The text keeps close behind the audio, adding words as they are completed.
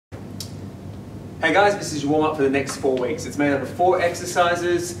Hey guys, this is your warm-up for the next 4 weeks. It's made up of 4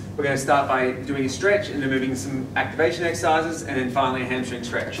 exercises. We're going to start by doing a stretch and then moving some activation exercises and then finally a hamstring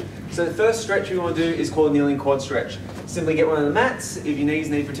stretch. So the first stretch we want to do is called a kneeling quad stretch. Simply get one of the mats if your knees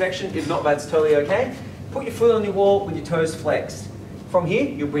need protection. If not, that's totally okay. Put your foot on your wall with your toes flexed. From here,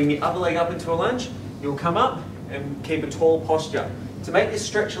 you'll bring your other leg up into a lunge. You'll come up and keep a tall posture. To make this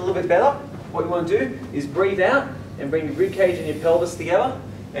stretch a little bit better, what you want to do is breathe out and bring your rib cage and your pelvis together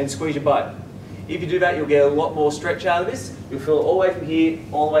and squeeze your butt. If you do that, you'll get a lot more stretch out of this. You'll feel it all the way from here,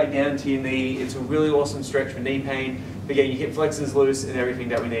 all the way down to your knee. It's a really awesome stretch for knee pain, for getting your hip flexors loose and everything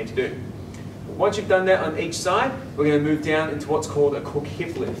that we need to do. Once you've done that on each side, we're going to move down into what's called a Cook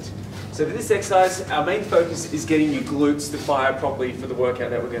hip lift. So for this exercise, our main focus is getting your glutes to fire properly for the workout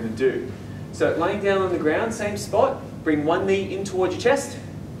that we're going to do. So laying down on the ground, same spot, bring one knee in towards your chest.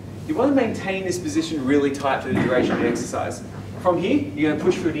 You want to maintain this position really tight for the duration of the exercise. From here, you're going to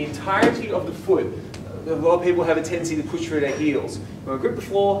push through the entirety of the foot. A lot of people have a tendency to push through their heels. You're going to grip the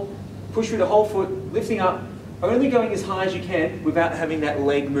floor, push through the whole foot, lifting up, only going as high as you can without having that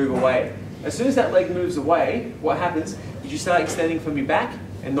leg move away. As soon as that leg moves away, what happens is you start extending from your back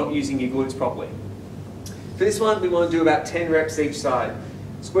and not using your glutes properly. For this one, we want to do about 10 reps each side.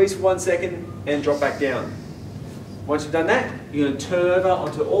 Squeeze for 1 second and drop back down. Once you've done that, you're going to turn over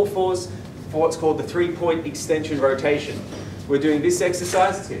onto all fours for what's called the 3-point extension rotation. We're doing this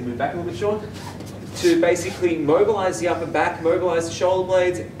exercise, let's get you move back a little bit, Sean, to basically mobilize the upper back, mobilize the shoulder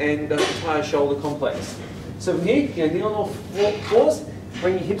blades and the entire shoulder complex. So from here, you're going to kneel on all fours,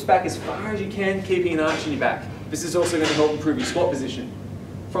 bring your hips back as far as you can, keeping an arch in your back. This is also going to help improve your squat position.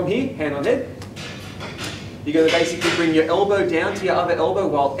 From here, hand on head, you're going to basically bring your elbow down to your other elbow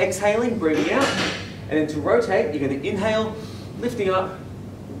while exhaling, breathing out. And then to rotate, you're going to inhale, lifting up,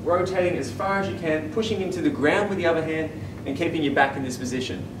 rotating as far as you can, pushing into the ground with the other hand, and keeping your back in this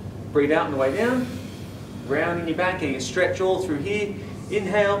position. Breathe out on the way down, rounding your back, getting a stretch all through here.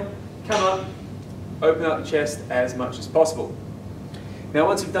 Inhale, come up, open up the chest as much as possible. Now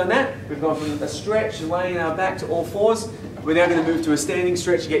once we've done that, we've gone from a stretch, laying our back to all fours. We're now going to move to a standing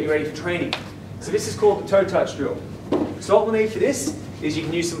stretch to get you ready for training. So this is called the toe touch drill. So what we'll need for this is you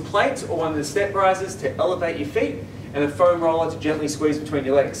can use some plates or one of the step risers to elevate your feet and a foam roller to gently squeeze between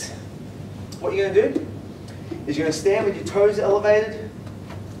your legs. What you're going to do is you're going to stand with your toes elevated,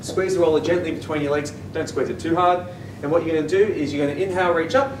 squeeze the roller gently between your legs, don't squeeze it too hard, and what you're going to do is you're going to inhale,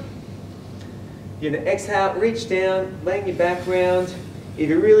 reach up, you're going to exhale, reach down, laying your back round. If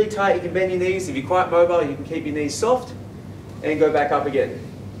you're really tight, you can bend your knees. If you're quite mobile, you can keep your knees soft and go back up again.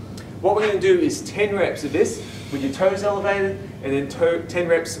 What we're going to do is 10 reps of this with your toes elevated and then 10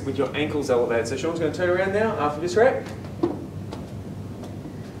 reps with your ankles elevated. So Sean's going to turn around now after this rep.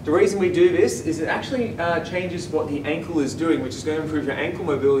 The reason we do this is it actually changes what the ankle is doing, which is going to improve your ankle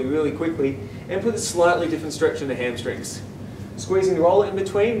mobility really quickly and put a slightly different stretch in the hamstrings. Squeezing the roller in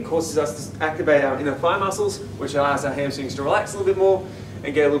between causes us to activate our inner thigh muscles, which allows our hamstrings to relax a little bit more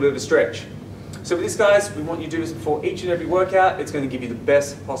and get a little bit of a stretch. So with this guys, we want you to do this before each and every workout. It's going to give you the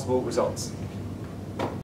best possible results.